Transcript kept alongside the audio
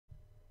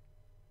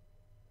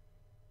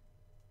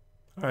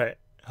All right.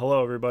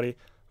 Hello, everybody.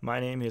 My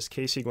name is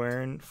Casey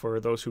Gruarin, for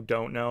those who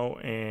don't know,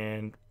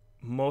 and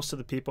most of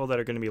the people that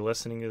are going to be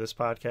listening to this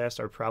podcast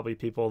are probably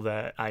people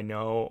that I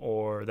know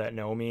or that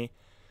know me.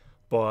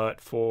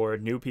 But for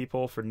new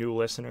people, for new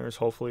listeners,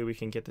 hopefully we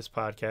can get this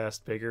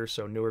podcast bigger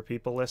so newer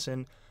people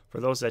listen. For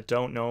those that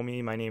don't know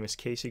me, my name is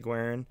Casey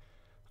Gruarin.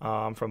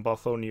 I'm from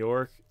Buffalo, New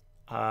York.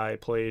 I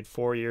played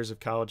 4 years of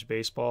college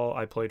baseball.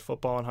 I played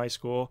football in high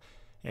school,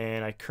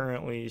 and I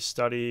currently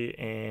study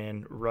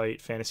and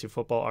write fantasy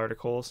football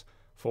articles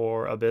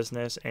for a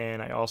business, and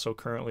I also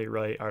currently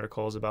write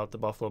articles about the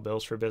Buffalo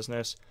Bills for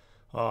business.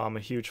 I'm a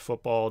huge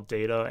football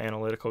data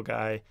analytical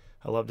guy.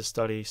 I love to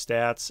study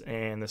stats,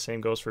 and the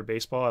same goes for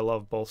baseball. I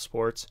love both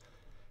sports,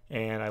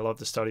 and I love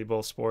to study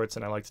both sports,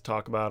 and I like to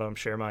talk about them,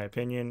 share my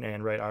opinion,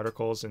 and write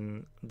articles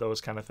and those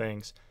kind of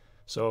things.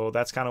 So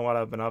that's kind of what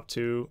I've been up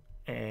to,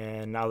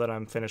 and now that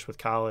I'm finished with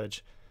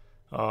college,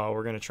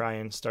 we're going to try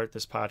and start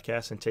this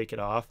podcast and take it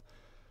off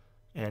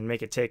and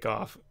make it take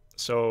off.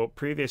 So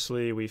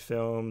previously we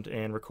filmed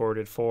and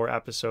recorded 4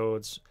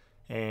 episodes,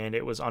 and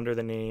it was under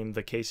the name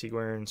The Casey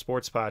Gruarin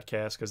Sports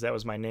Podcast because that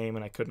was my name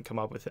and I couldn't come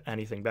up with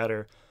anything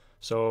better.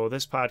 So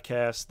this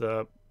podcast,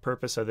 the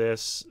purpose of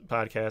this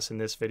podcast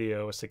and this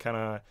video is to kind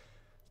of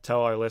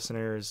tell our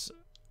listeners,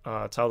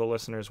 tell the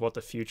listeners what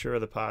the future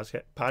of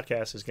the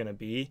podcast is going to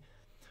be.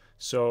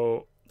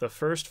 So the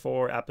first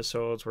 4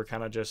 episodes were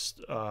kind of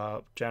just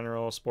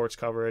general sports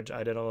coverage.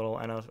 I did a little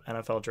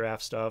NFL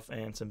draft stuff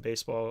and some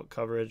baseball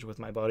coverage with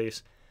my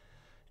buddies.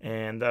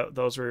 And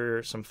those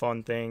were some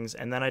fun things.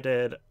 And then I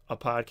did a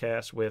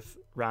podcast with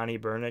Ronnie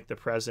Burnick, the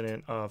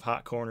president of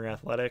Hot Corner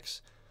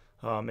Athletics.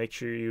 Make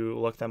sure you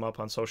look them up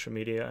on social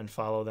media and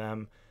follow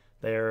them.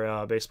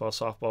 They're baseball,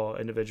 softball,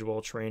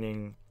 individual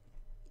training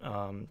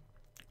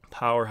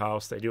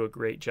powerhouse. They do a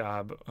great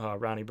job.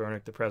 Ronnie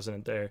Burnick, the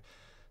president there.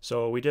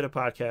 So we did a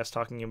podcast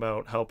talking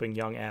about helping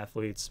young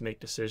athletes make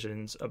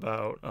decisions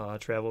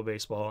about travel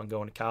baseball and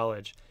going to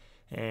college.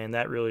 And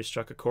that really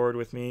struck a chord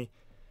with me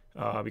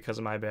because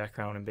of my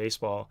background in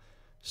baseball.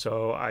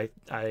 So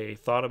I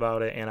thought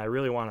about it, and I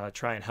really want to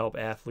try and help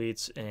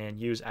athletes and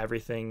use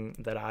everything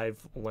that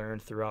I've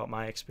learned throughout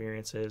my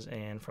experiences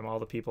and from all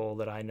the people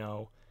that I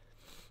know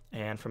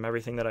and from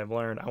everything that I've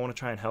learned. I want to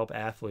try and help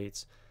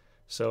athletes.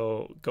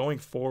 So going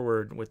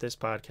forward with this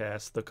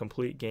podcast, the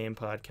Complete Game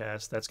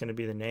Podcast, that's going to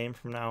be the name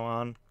from now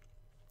on.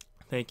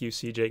 Thank you,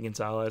 CJ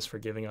Gonzalez, for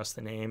giving us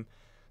the name.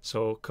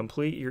 So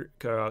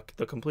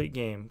the Complete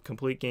Game.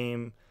 Complete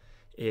Game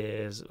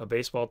is a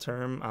baseball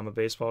term. I'm a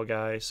baseball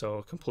guy,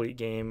 so Complete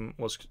Game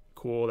was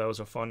cool. That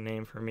was a fun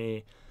name for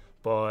me.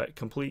 But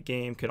Complete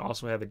Game can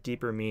also have a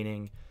deeper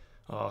meaning.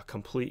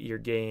 Complete your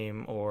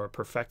game, or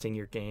perfecting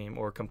your game,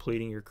 or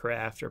completing your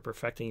craft, or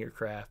perfecting your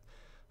craft.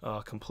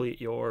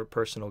 Complete your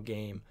personal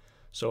game.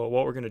 So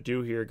what we're going to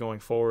do here going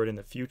forward in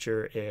the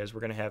future is we're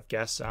going to have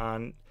guests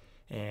on,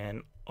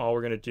 and all we're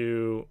going to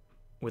do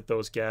with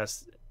those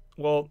guests,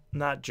 well,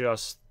 not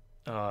just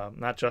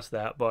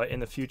that, but in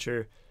the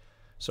future.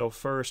 So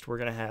first, we're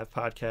going to have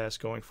podcasts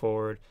going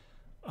forward,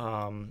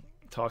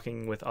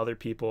 talking with other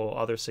people,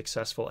 other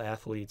successful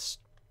athletes,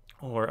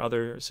 or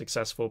other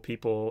successful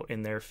people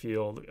in their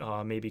field,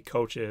 maybe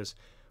coaches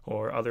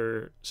or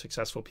other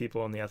successful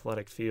people in the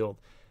athletic field.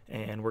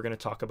 And we're going to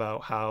talk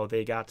about how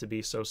they got to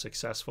be so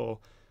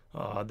successful,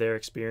 their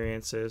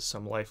experiences,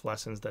 some life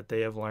lessons that they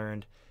have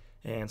learned,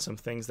 and some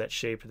things that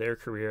shaped their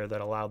career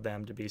that allowed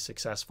them to be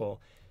successful.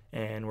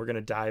 And we're going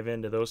to dive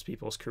into those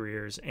people's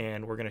careers,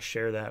 and we're going to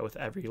share that with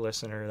every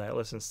listener that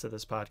listens to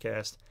this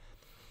podcast,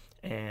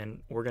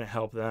 and we're going to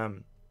help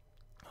them.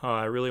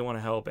 I really want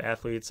to help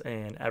athletes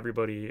and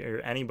everybody, or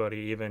anybody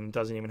even,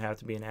 doesn't even have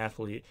to be an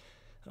athlete.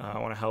 I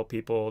want to help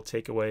people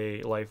take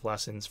away life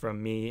lessons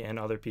from me and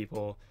other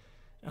people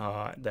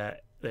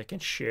that can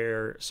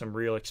share some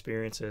real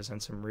experiences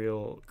and some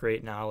real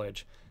great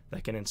knowledge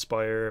that can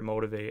inspire,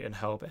 motivate, and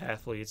help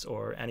athletes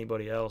or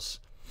anybody else.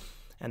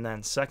 And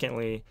then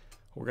secondly,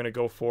 we're going to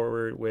go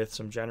forward with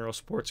some general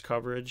sports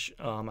coverage.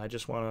 I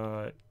just want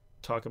to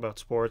talk about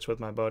sports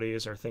with my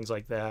buddies or things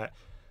like that.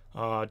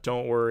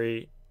 Don't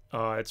worry,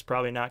 it's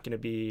probably not going to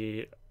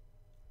be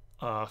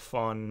a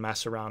fun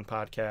mess around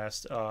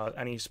podcast.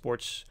 Any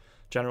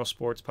general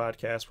sports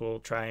podcast will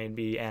try and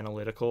be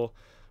analytical.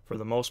 For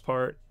the most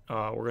part,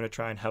 we're going to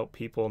try and help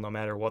people no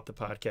matter what the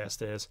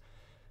podcast is.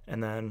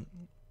 And then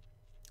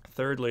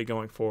thirdly,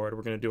 going forward,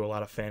 we're going to do a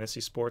lot of fantasy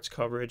sports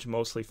coverage,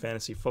 mostly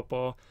fantasy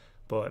football,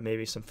 but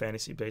maybe some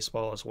fantasy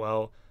baseball as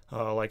well.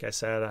 Like I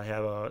said, I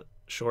have a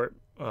short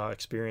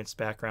experienced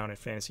background in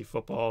fantasy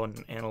football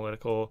and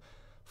analytical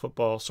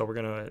football, so we're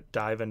going to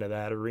dive into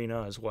that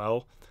arena as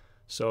well.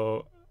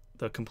 So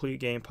the Complete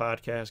Game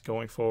Podcast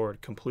going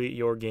forward, complete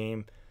your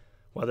game,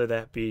 whether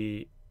that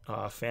be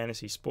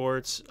fantasy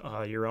sports,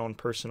 your own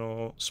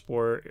personal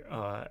sport,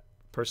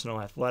 personal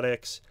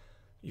athletics,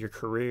 your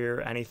career,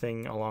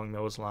 anything along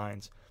those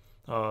lines.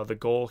 The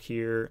goal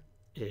here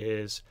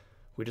is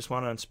we just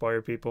want to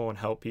inspire people and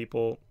help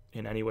people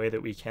in any way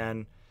that we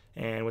can.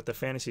 And with the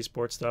fantasy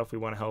sports stuff, we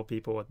want to help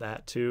people with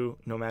that too,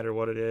 no matter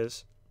what it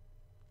is.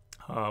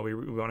 We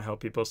want to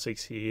help people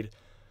succeed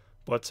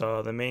But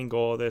the main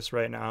goal of this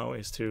right now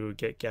is to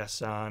get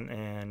guests on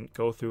and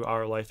go through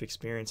our life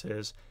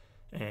experiences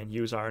and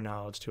use our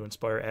knowledge to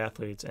inspire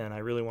athletes. And I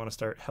really want to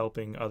start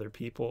helping other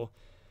people.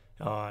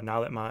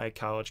 Now that my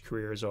college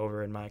career is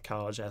over and my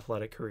college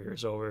athletic career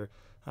is over,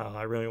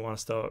 I really want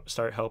to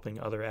start helping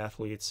other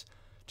athletes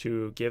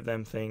to give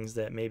them things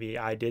that maybe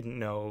I didn't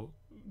know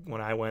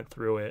when I went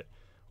through it,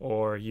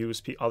 or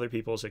use other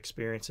people's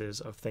experiences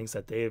of things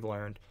that they've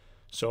learned.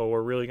 So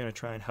we're really going to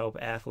try and help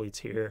athletes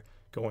here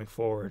going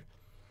forward.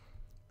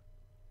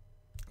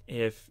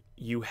 If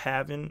you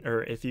haven't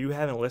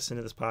listened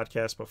to this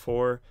podcast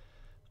before,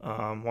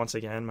 once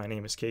again, my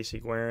name is Casey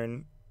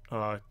Gruarin.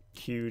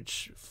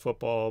 Huge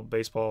football,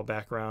 baseball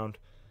background.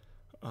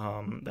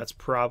 That's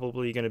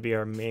probably going to be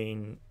our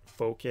main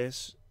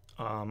focus.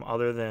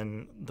 Other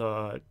than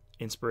the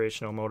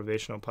inspirational,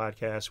 motivational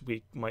podcast,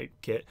 we might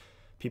get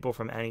people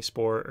from any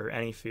sport or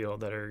any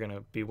field that are going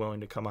to be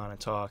willing to come on and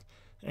talk,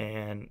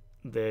 and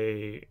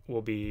they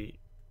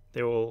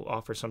will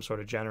offer some sort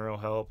of general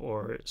help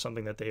or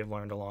something that they have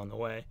learned along the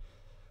way.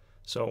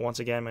 So once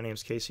again, my name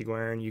is Casey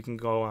Gruarin. You can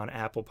go on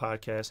Apple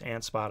Podcasts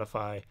and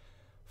Spotify,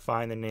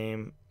 find the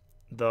name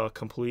The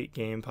Complete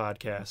Game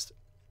Podcast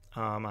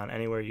on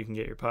anywhere you can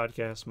get your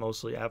podcasts.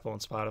 Mostly Apple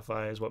and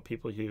Spotify is what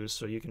people use,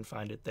 so you can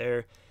find it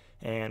there.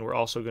 And we're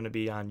also going to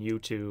be on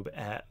YouTube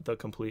at The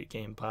Complete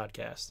Game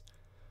Podcast.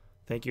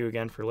 Thank you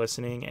again for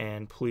listening,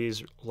 and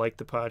please like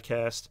the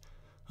podcast,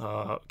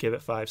 give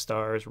it 5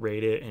 stars,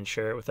 rate it, and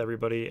share it with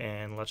everybody,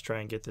 and let's try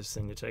and get this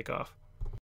thing to take off.